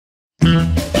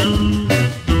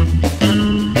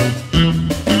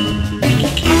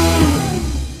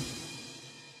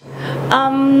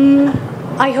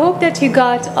I hope that you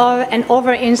got an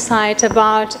over insight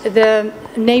about the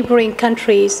neighboring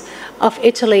countries of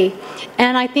Italy.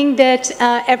 And I think that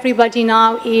everybody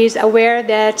now is aware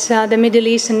that the Middle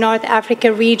East and North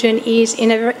Africa region is in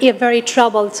a very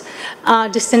troubled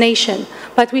destination.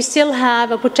 But we still have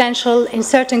a potential in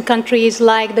certain countries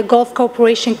like the Gulf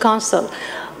Cooperation Council.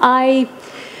 A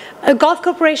Gulf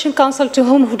Cooperation Council, to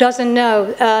who doesn't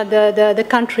know, the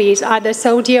countries are the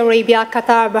Saudi Arabia,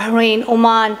 Qatar, Bahrain,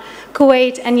 Oman,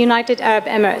 Kuwait, and United Arab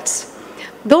Emirates.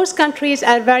 Those countries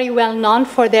are very well known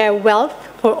for their wealth,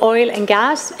 for oil and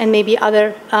gas, and maybe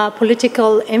other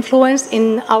political influence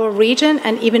in our region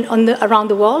and even around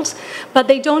the world, but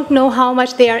they don't know how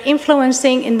much they are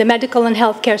influencing in the medical and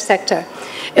healthcare sector.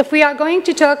 If we are going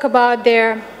to talk about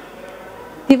their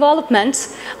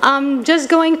developments, I'm just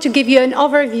going to give you an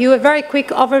overview, a very quick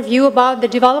overview about the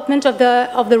development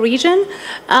of the region.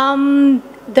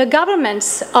 The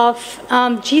governments of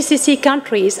GCC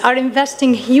countries are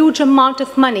investing huge amount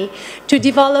of money to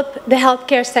develop the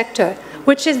healthcare sector,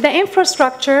 which is the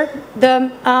infrastructure,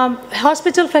 the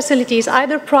hospital facilities,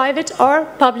 either private or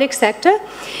public sector,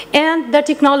 and the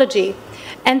technology.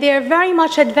 And they are very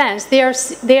much advanced. They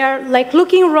are like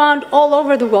looking around all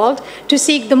over the world to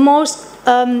seek the most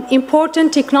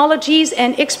important technologies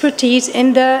and expertise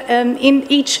in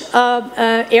each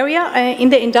area in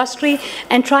the industry,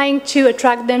 and trying to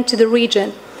attract them to the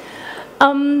region.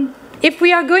 If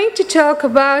we are going to talk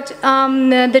about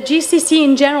the GCC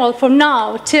in general, from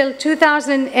now till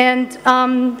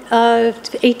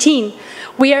 2018,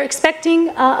 we are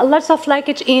expecting lots of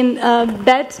leakage in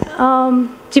bed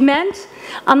demand.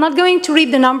 I'm not going to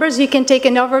read the numbers. You can take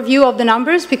an overview of the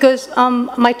numbers, because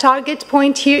my target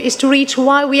point here is to reach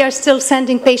why we are still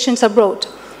sending patients abroad.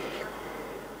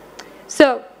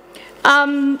 So,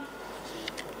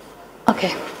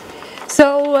 okay.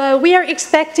 So we are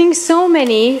expecting so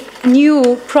many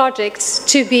new projects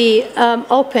to be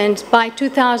opened by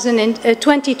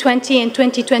 2020 and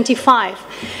 2025.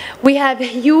 We have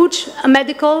huge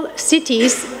medical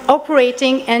cities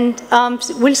operating and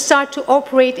will start to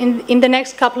operate in the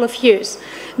next couple of years.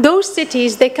 Those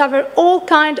cities, they cover all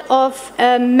kinds of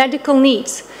medical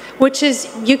needs, which is,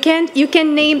 you can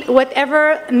name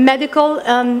whatever medical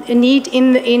need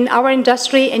in our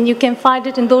industry, and you can find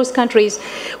it in those countries.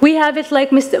 We have it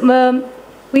like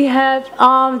we have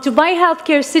Dubai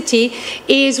Healthcare City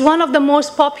is one of the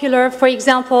most popular, for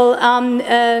example,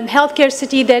 healthcare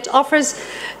city that offers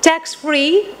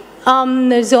tax-free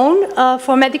zone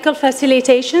for medical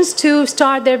facilitations to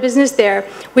start their business there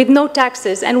with no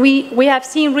taxes. And we have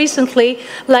seen recently,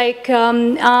 like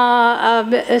San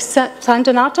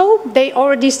Donato, they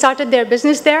already started their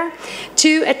business there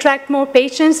to attract more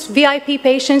patients, VIP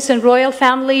patients and royal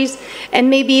families, and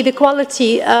maybe the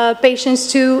quality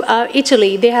patients to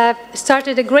Italy. They have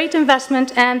started a great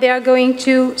investment, and they are going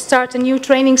to start a new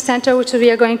training center, which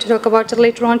we are going to talk about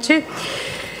later on too.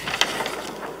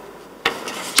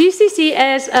 GCC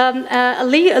as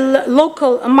a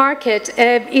local market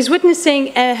is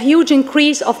witnessing a huge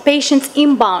increase of patients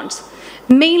inbound,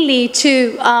 mainly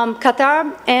to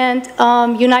Qatar and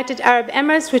United Arab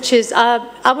Emirates, which is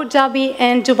Abu Dhabi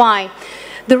and Dubai.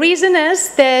 The reason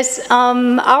is that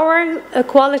our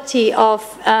quality of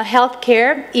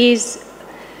healthcare is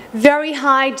very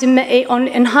high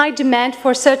in high demand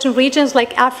for certain regions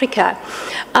like Africa.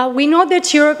 We know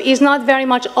that Europe is not very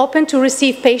much open to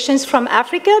receive patients from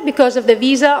Africa because of the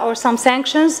visa or some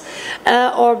sanctions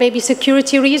or maybe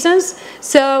security reasons.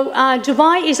 So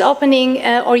Dubai is opening,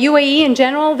 or UAE in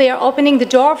general, they are opening the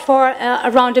door for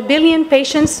around 1 billion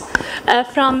patients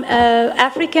from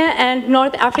Africa and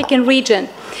North African region.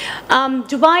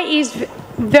 Dubai is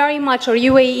very much, or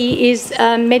UAE is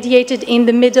mediated in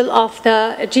the middle of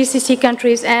the GCC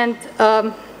countries and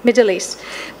Middle East.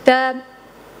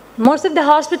 Most of the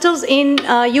hospitals in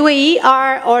UAE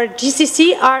or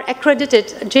GCC are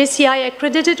accredited, JCI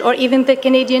accredited, or even the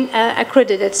Canadian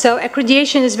accredited. So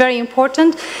accreditation is very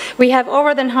important. We have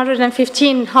over than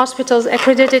 115 hospitals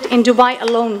accredited in Dubai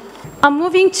alone. I'm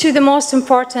moving to the most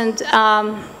important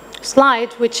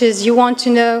slide, which is you want to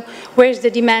know where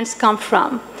the demands come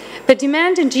from. The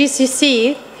demand in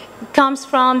GCC comes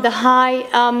from the high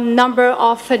number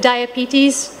of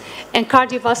diabetes and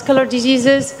cardiovascular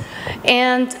diseases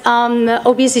and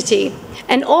obesity.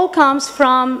 And all comes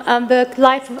from the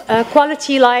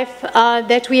quality life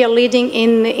that we are leading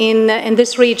in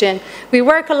this region. We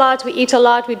work a lot, we eat a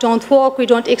lot, we don't walk, we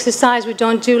don't exercise, we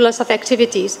don't do lots of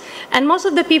activities. And most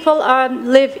of the people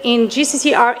live in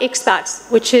GCC are expats,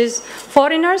 which is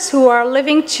foreigners who are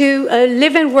living to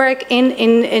live and work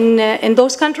in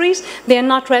those countries. They are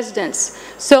not residents.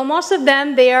 So most of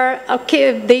them,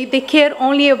 they care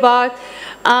only about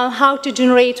how to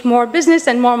generate more business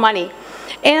and more money.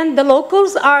 And the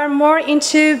locals are more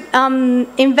into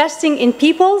investing in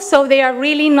people, so they are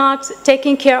really not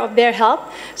taking care of their health.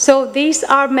 So these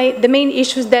are the main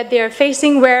issues that they are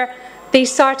facing, where they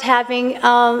start having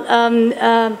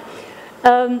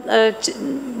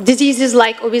diseases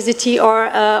like obesity or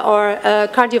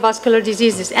cardiovascular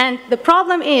diseases. And the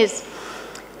problem is,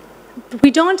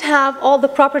 we don't have all the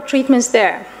proper treatments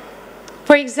there.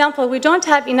 For example, we don't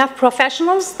have enough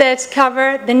professionals that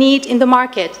cover the need in the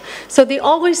market. So they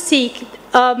always seek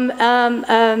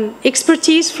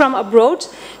expertise from abroad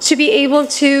to be able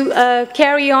to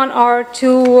carry on or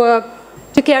to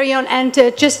carry on and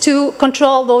just to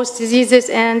control those diseases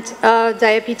and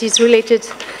diabetes-related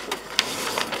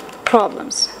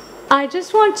problems. I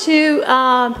just want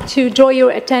to draw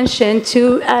your attention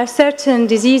to certain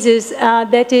diseases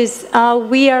that is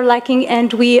we are lacking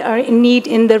and we are in need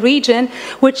in the region,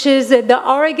 which is the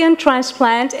organ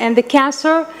transplant and the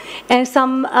cancer and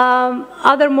some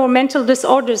other more mental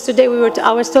disorders. Today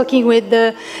I was talking with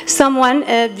someone,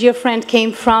 a dear friend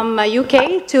came from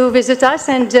UK to visit us,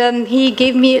 and he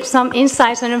gave me some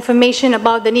insights and information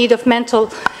about the need of mental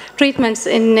treatments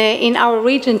in our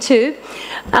region too,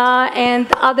 and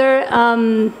other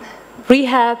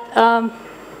rehab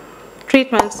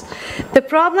treatments. The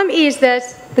problem is that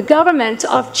the government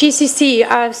of GCC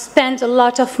spent a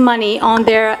lot of money on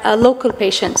their local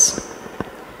patients.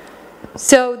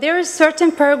 So there are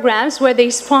certain programs where they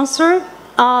sponsor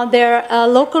their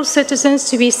local citizens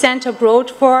to be sent abroad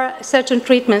for certain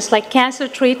treatments, like cancer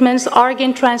treatments,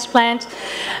 organ transplant,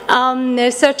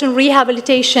 certain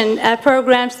rehabilitation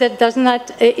programs that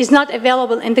is not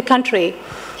available in the country.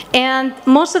 And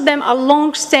most of them are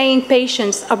long-staying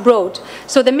patients abroad.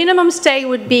 So the minimum stay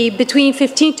would be between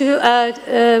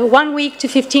 1 week to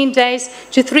 15 days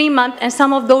to 3 months, and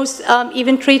some of those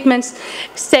even treatments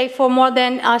stay for more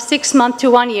than 6 months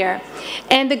to 1 year.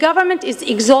 And the government is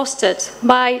exhausted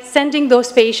by sending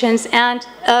those patients, and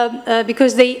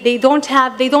because they don't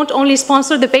only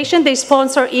sponsor the patient, they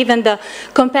sponsor even the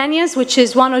companions, which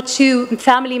is 1 or 2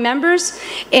 family members,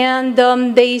 and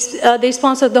they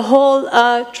sponsor the whole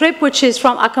trip, which is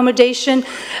from accommodation,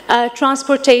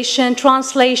 transportation,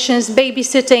 translations,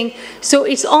 babysitting. So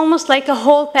it's almost like a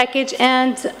whole package,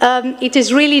 and it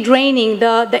is really draining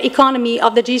the economy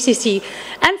of the GCC.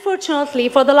 Unfortunately,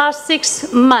 for the last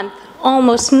 6 months,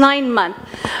 almost 9 months,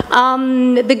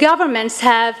 the governments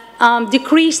have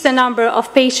decreased the number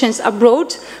of patients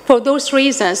abroad for those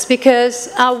reasons, because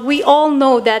we all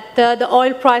know that the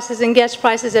oil prices and gas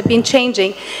prices have been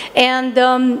changing, and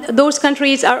those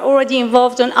countries are already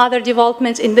involved in other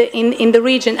developments in the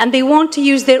region, and they want to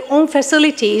use their own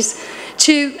facilities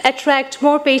to attract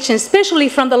more patients, especially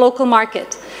from the local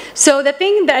market. So the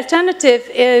alternative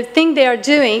thing they are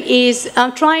doing is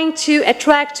trying to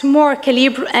attract more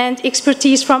caliber and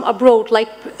expertise from abroad, like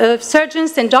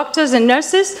surgeons and doctors and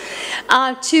nurses,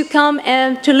 to come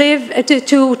and to live,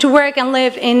 to work and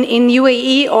live in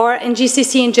UAE or in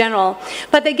GCC in general.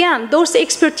 But again, those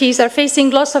expertise are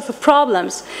facing lots of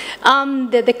problems.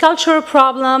 The cultural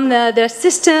problem, the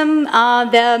system,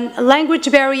 the language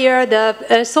barrier,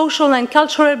 the social and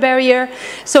cultural barrier,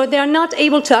 so they are not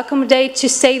able to accommodate to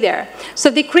stay there. So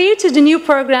they created new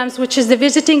programs, which is the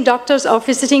visiting doctors or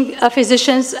visiting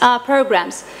physicians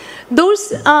programs.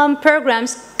 Those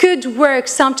programs could work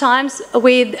sometimes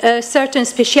with certain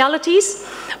specialities,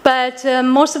 but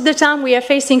most of the time we are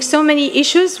facing so many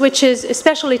issues, which is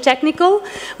especially technical.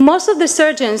 Most of the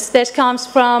surgeons that comes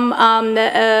from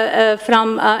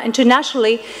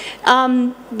internationally,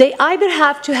 they either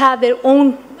have to have their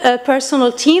own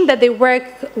personal team that they work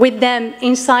with them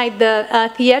inside the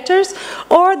theaters,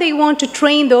 or they want to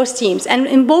train those teams. And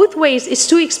in both ways, it's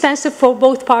too expensive for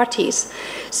both parties.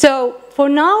 So for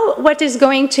now, what is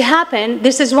going to happen,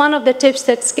 this is one of the tips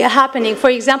that's happening.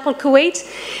 For example, Kuwait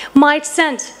might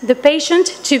send the patient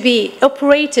to be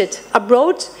operated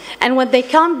abroad, and when they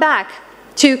come back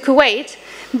to Kuwait,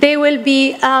 they will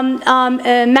be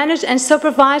managed and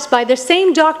supervised by the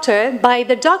same doctor, by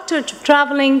the doctor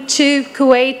traveling to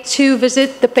Kuwait to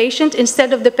visit the patient,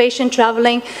 instead of the patient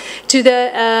traveling to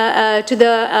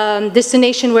the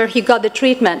destination where he got the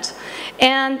treatment.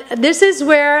 And this is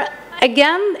where,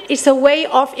 again, it's a way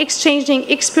of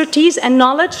exchanging expertise and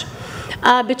knowledge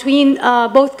between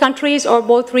both countries or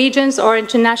both regions or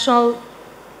international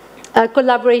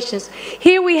collaborations.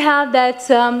 Here we have that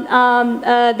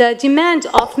the demand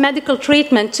of medical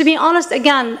treatment. To be honest,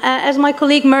 again, as my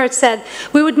colleague Mert said,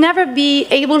 we would never be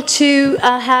able to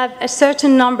have a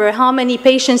certain number, how many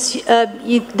patients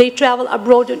they travel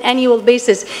abroad on an annual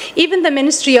basis. Even the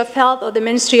Ministry of Health or the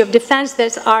Ministry of Defense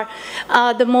that are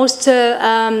the most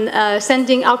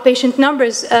sending outpatient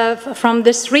numbers from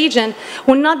this region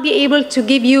will not be able to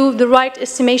give you the right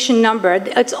estimation number.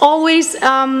 It's always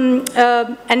an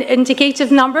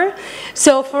indicative number.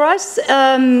 So for us,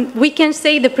 we can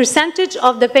say the percentage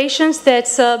of the patients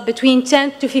that's between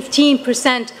 10 to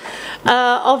 15%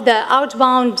 of the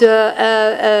outbound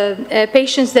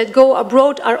patients that go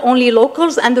abroad are only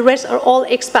locals, and the rest are all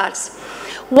expats.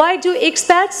 Why do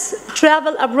expats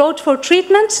travel abroad for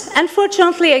treatment?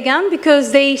 Unfortunately, again,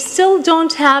 because they still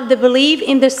don't have the belief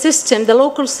in the system, the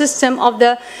local system of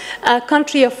the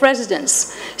country of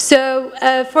residence. So,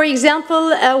 for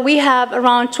example, we have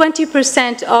around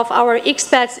 20% of our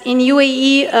expats in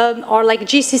UAE or like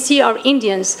GCC are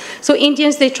Indians. So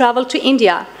Indians, they travel to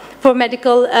India for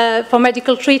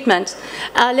medical treatment.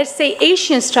 Let's say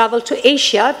Asians travel to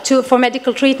Asia for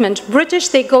medical treatment. British,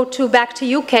 they go back to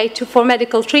UK for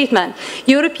medical treatment.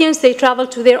 Europeans, they travel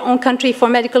to their own country for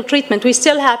medical treatment. We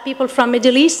still have people from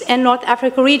Middle East and North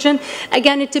Africa region.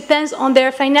 Again, it depends on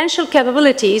their financial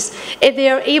capabilities. If they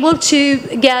are able to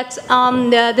get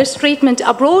this treatment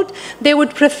abroad, they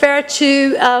would prefer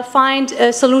to find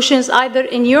solutions either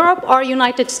in Europe or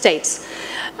United States.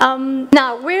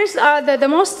 Now, where's the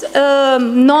most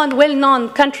well-known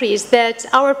countries that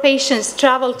our patients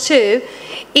travel to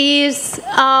is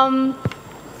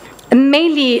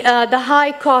mainly the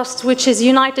high cost, which is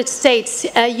United States,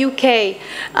 UK,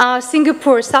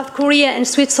 Singapore, South Korea, and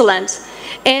Switzerland.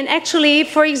 And actually,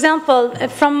 for example,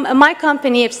 from my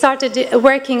company, I've started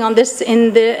working on this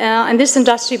in this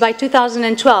industry by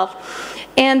 2012.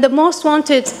 And the most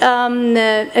wanted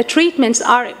treatments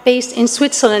are based in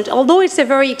Switzerland, although it's a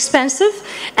very expensive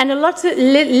and a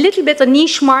little bit a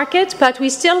niche market, but we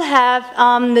still have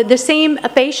the same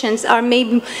patients are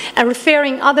maybe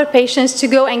referring other patients to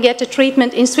go and get a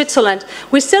treatment in Switzerland.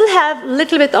 We still have a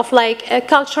little bit of like a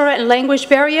cultural and language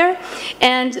barrier,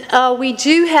 and we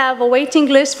do have a waiting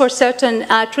list for certain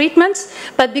treatments,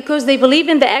 but because they believe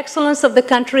in the excellence of the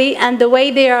country and the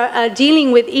way they are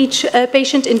dealing with each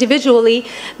patient individually,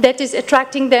 that is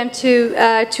attracting them to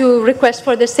request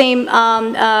for the same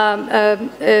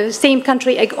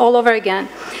country all over again.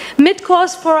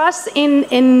 Mid-cost for us in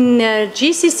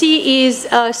GCC is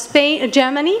Spain,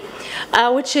 Germany,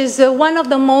 which is one of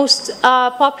the most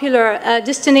popular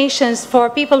destinations for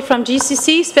people from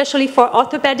GCC, especially for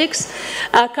orthopedics,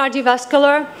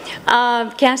 cardiovascular,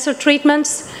 cancer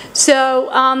treatments. So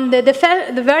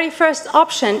the very first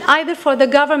option, either for the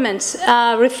government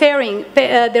referring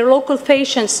their local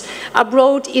patients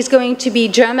abroad, is going to be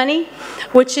Germany,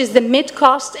 which is the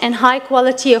mid-cost and high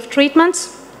quality of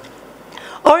treatments.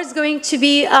 Or it's going to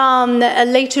be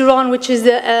later on, which is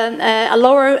a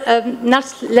lower, not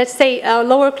let's say a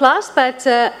lower class, but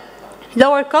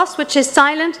lower cost, which is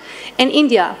Thailand and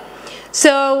India.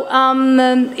 So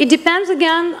it depends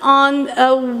again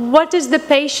on what is the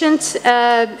patient's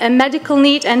medical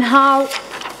need and how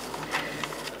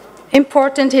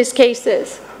important his case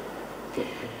is.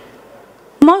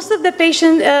 Most of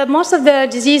the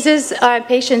diseases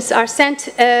patients are sent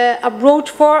abroad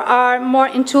for are more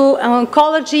into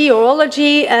oncology,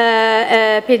 urology,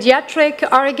 pediatric,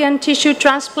 organ tissue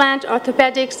transplant,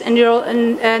 orthopedics, and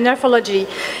nephrology.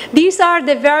 These are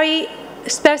the very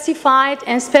specified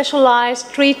and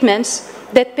specialized treatments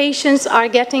that patients are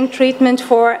getting treatment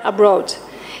for abroad.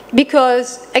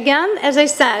 Because, again, as I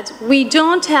said, we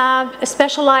don't have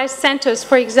specialized centers,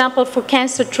 for example, for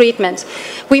cancer treatment.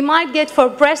 We might get for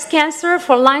breast cancer,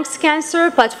 for lungs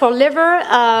cancer, but for liver,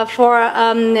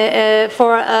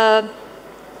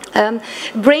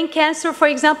 brain cancer, for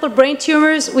example, brain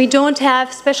tumors, we don't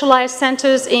have specialized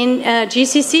centers in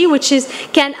GCC, which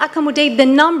can accommodate the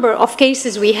number of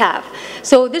cases we have.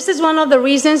 So this is one of the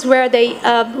reasons where they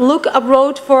look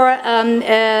abroad for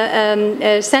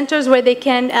centers where they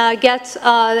can get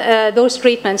those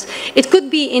treatments. It could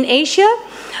be in Asia,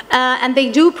 and they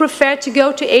do prefer to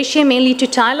go to Asia, mainly to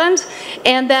Thailand.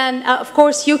 And then, of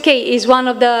course, UK is one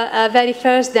of the very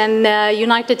first, then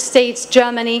United States,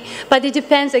 Germany, but it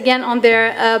depends again on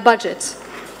their budgets.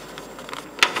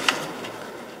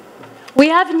 We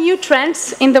have new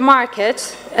trends in the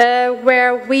market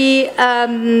where we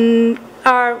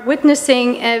are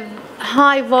witnessing a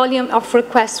high volume of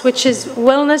requests, which is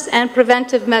wellness and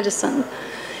preventive medicine.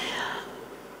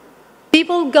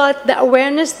 people got the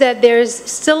awareness that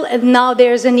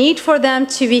there's a need for them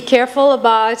to be careful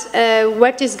about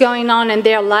what is going on in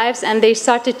their lives, and they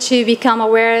started to become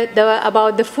aware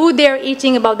about the food they're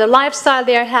eating, about the lifestyle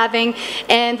they're having,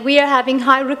 and we are having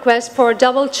high requests for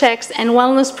double checks and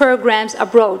wellness programs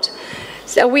abroad.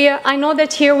 So I know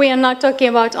that here we are not talking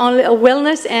about only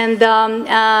wellness and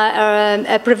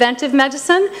preventive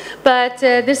medicine, but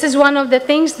this is one of the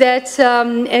things that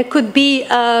could be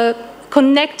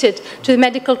connected to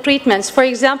medical treatments. For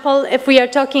example, if we are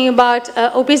talking about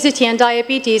obesity and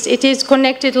diabetes, it is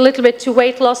connected a little bit to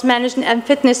weight loss management and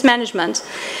fitness management.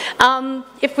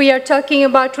 If we are talking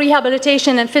about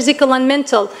rehabilitation and physical and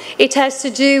mental, it has to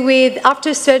do with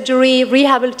after surgery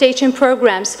rehabilitation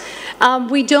programs.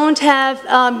 We don't have,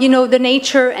 the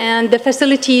nature and the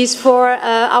facilities for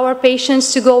our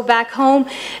patients to go back home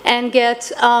and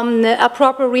get a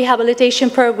proper rehabilitation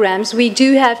programs. We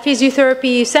do have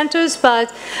physiotherapy centers,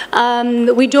 but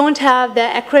we don't have the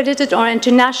accredited or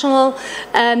international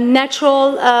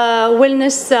natural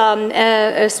wellness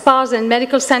spas and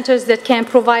medical centers that can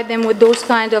provide them with those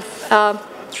kind of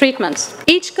treatments.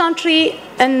 Each country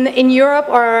in Europe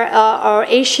or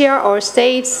Asia or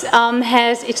States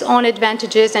has its own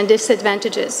advantages and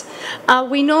disadvantages.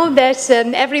 We know that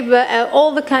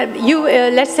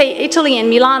let's say Italy and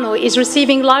Milano is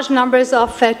receiving large numbers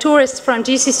of tourists from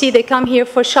GCC. They come here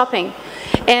for shopping,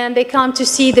 and they come to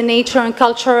see the nature and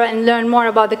culture and learn more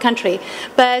about the country.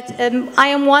 But I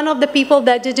am one of the people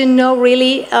that didn't know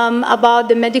really about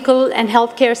the medical and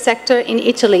healthcare sector in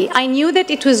Italy. I knew that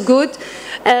it was good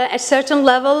at a certain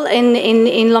level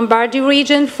in Lombardy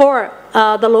region for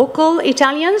the local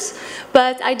Italians,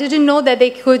 but I didn't know that they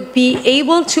could be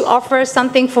able to offer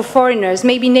something for foreigners,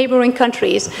 maybe neighboring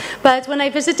countries. But when I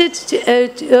visited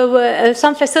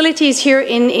some facilities here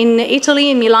in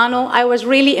Italy, in Milano, I was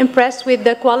really impressed with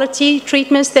the quality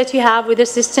treatments that you have with the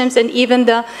systems, and even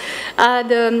the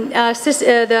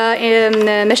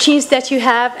machines that you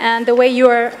have, and the way you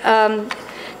are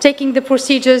taking the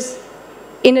procedures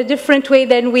in a different way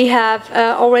than we have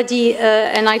already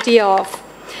an idea of.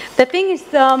 The thing is,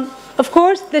 of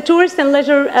course, the tourist and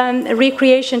leisure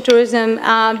recreation tourism,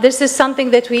 this is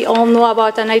something that we all know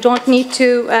about, and I don't need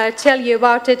to tell you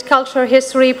about it. Culture,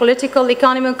 history, political,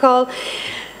 economical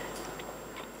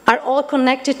are all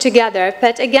connected together.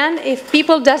 But again, if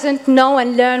people doesn't know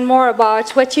and learn more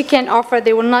about what you can offer,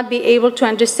 they will not be able to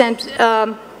understand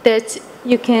that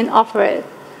you can offer it.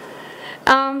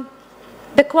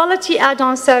 The quality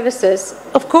add-on services.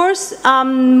 Of course,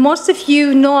 most of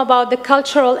you know about the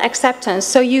cultural acceptance.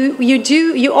 So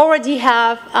you already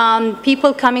have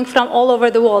people coming from all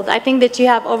over the world. I think that you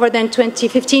have over than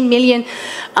 15 million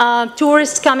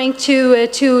tourists coming to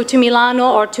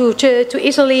Milano or to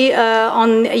Italy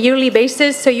on a yearly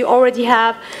basis. So you already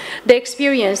have the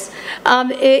experience.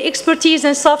 Expertise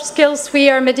and soft skills. We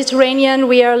are Mediterranean.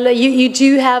 You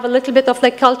do have a little bit of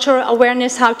like cultural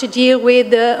awareness, how to deal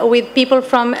with people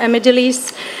from Middle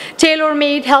East,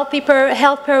 tailor-made health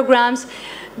programs.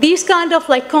 These kind of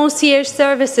like concierge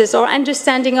services or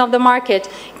understanding of the market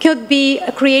could be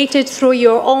created through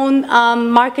your own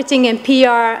marketing and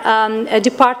PR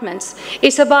departments.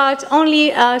 It's about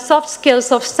only soft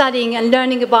skills of studying and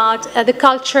learning about the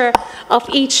culture of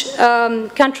each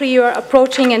country you are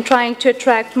approaching and trying to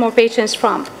attract more patients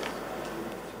from.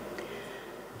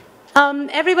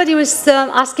 Everybody was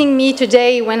asking me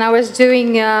today when I was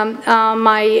doing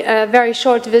my very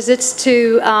short visits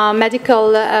to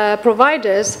medical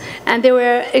providers, and they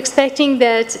were expecting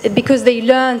that because they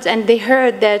learned and they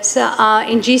heard that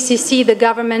in GCC the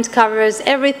government covers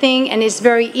everything and it's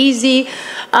very easy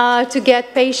to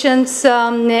get patients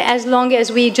as long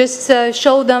as we just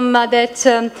show them that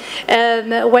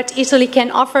what Italy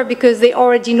can offer, because they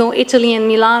already know Italy and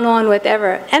Milano and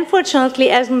whatever. Unfortunately,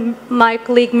 as my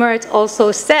colleague Mert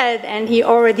also said, and he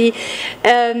already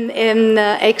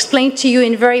explained to you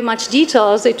in very much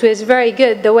details, it was very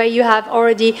good the way you have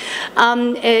already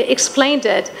explained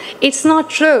it. It's not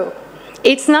true.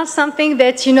 It's not something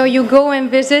that, you go and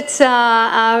visit,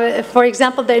 for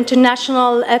example, the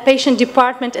International Patient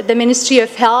Department at the Ministry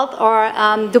of Health, or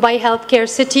Dubai Healthcare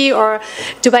City, or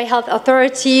Dubai Health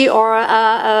Authority, or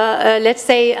let's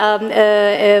say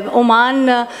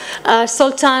Oman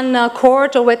Sultan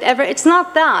Court or whatever. It's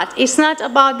not that. It's not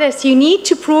about this. You need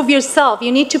to prove yourself.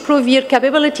 You need to prove your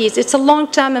capabilities. It's a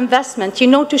long-term investment. You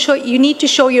need to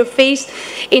show your face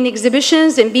in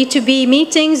exhibitions and B2B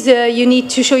meetings. You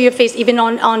need to show your face even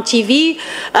even on TV,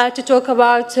 to talk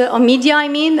about, on media I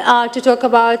mean, to talk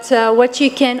about what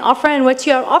you can offer and what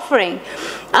you are offering.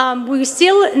 We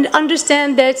still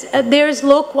understand that there's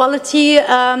low quality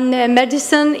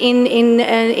medicine in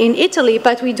Italy,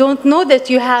 but we don't know that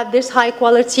you have this high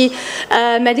quality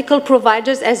medical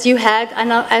providers as you had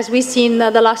and as we've seen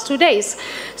the last 2 days.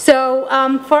 So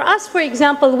for us, for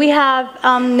example, we have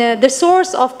the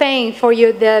source of paying for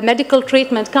the medical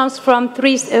treatment comes from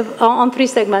on three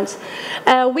segments.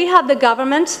 We have the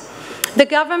government. The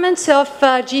governments of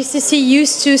GCC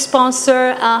used to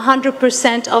sponsor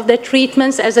 100% of the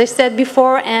treatments, as I said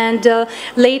before, and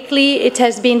lately it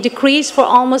has been decreased for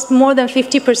almost more than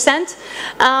 50%.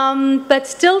 But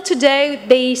still today,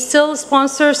 they still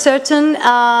sponsor certain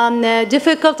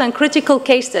difficult and critical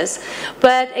cases.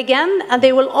 But again,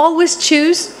 they will always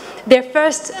choose their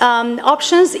first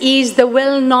options is the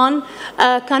well-known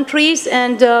countries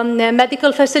and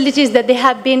medical facilities that they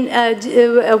have been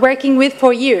working with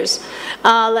for years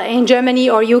in Germany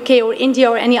or UK or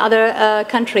India or any other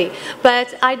country.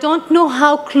 But I don't know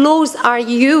how close are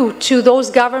you to those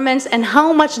governments and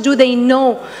how much do they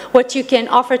know what you can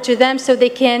offer to them so they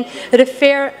can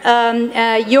refer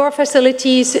your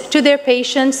facilities to their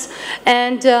patients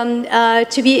and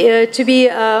to be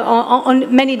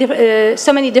on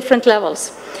so many different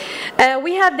levels.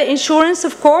 We have the insurance,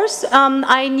 of course.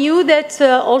 I knew that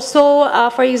also,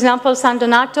 for example, San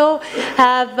Donato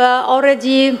have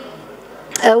already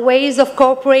ways of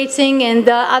cooperating, and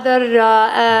the other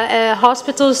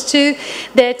hospitals too,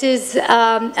 that is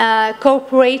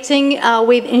cooperating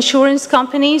with insurance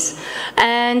companies,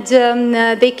 and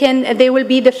they will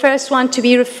be the first one to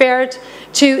be referred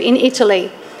to in Italy.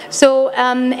 So,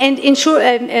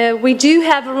 we do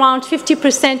have around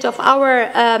 50% of our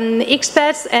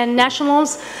expats and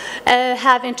nationals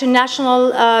have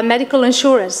international medical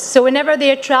insurance. So whenever they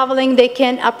are traveling, they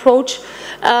can approach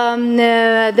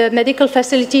the medical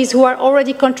facilities who are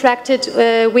already contracted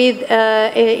with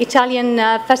Italian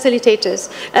facilitators,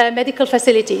 medical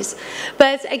facilities.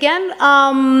 But again,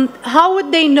 how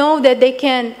would they know that they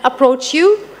can approach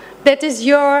you? That is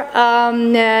your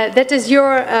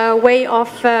way of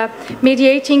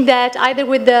mediating that, either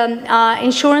with the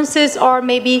insurances or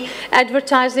maybe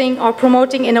advertising or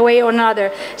promoting in a way or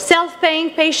another.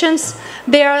 Self-paying patients,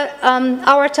 they are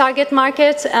our target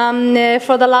market.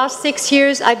 For the last 6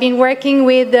 years, I've been working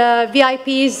with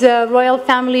VIPs, royal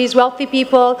families, wealthy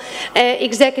people,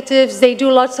 executives. They do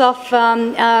lots of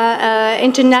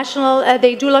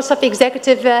they do lots of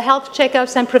executive health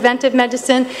checkups and preventive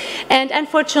medicine, and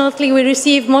unfortunately, we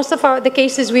receive, most of the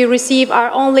cases we receive are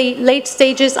only late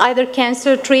stages, either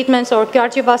cancer treatments or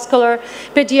cardiovascular,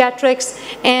 pediatrics,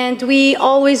 and we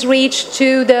always reach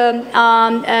to the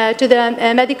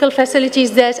medical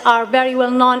facilities that are very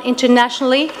well known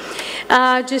internationally,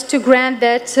 just to grant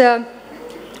that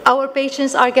our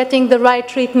patients are getting the right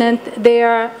treatment they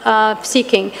are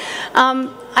seeking.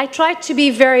 I tried to be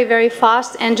very, very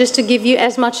fast and just to give you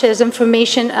as much as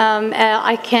information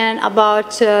I can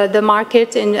about the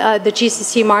market and the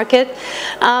GCC market.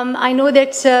 I know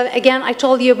that, again, I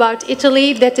told you about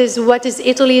Italy. That is what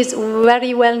Italy is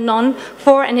very well known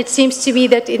for, and it seems to be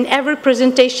that in every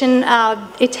presentation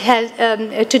it has,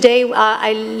 today,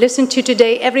 I listened to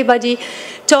today, everybody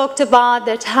talked about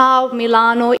that how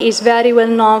Milano is very well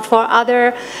known for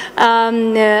other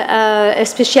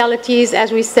specialities,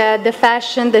 as we said, the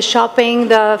fashion, the shopping,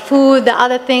 the food, the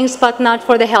other things, but not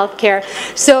for the healthcare.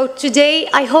 So today,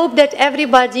 I hope that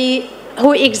everybody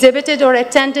who exhibited or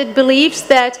attended believes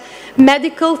that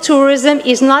medical tourism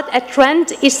is not a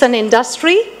trend, it's an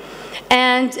industry.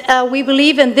 And we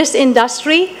believe in this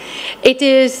industry. It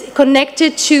is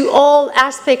connected to all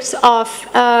aspects of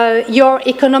your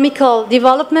economical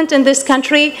development in this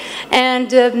country and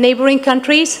neighboring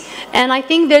countries. And I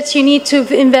think that you need to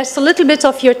invest a little bit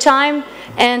of your time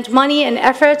and money and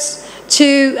efforts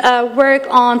to work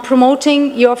on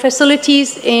promoting your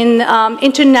facilities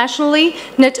internationally,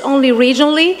 not only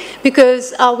regionally,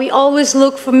 because we always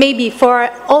look for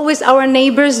always our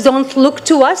neighbors don't look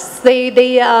to us.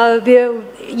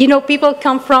 You know, people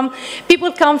come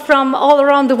from all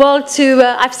around the world to.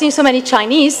 I've seen so many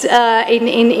Chinese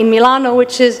in Milano,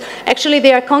 which is actually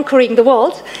they are conquering the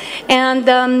world, and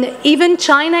even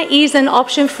China is an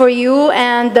option for you,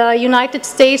 and the United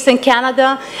States and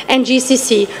Canada and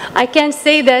GCC. I can't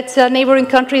say that neighboring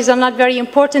countries are not very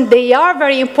important. They are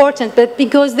very important, but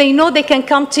because they know they can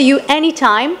come to you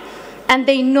anytime, and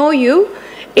they know you.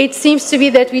 It seems to be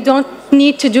that we don't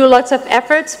need to do lots of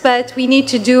efforts, but we need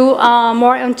to do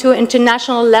more onto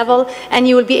international level, and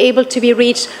you will be able to be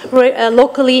reached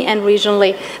locally and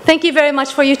regionally. Thank you very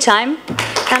much for your time,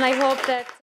 and I hope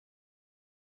that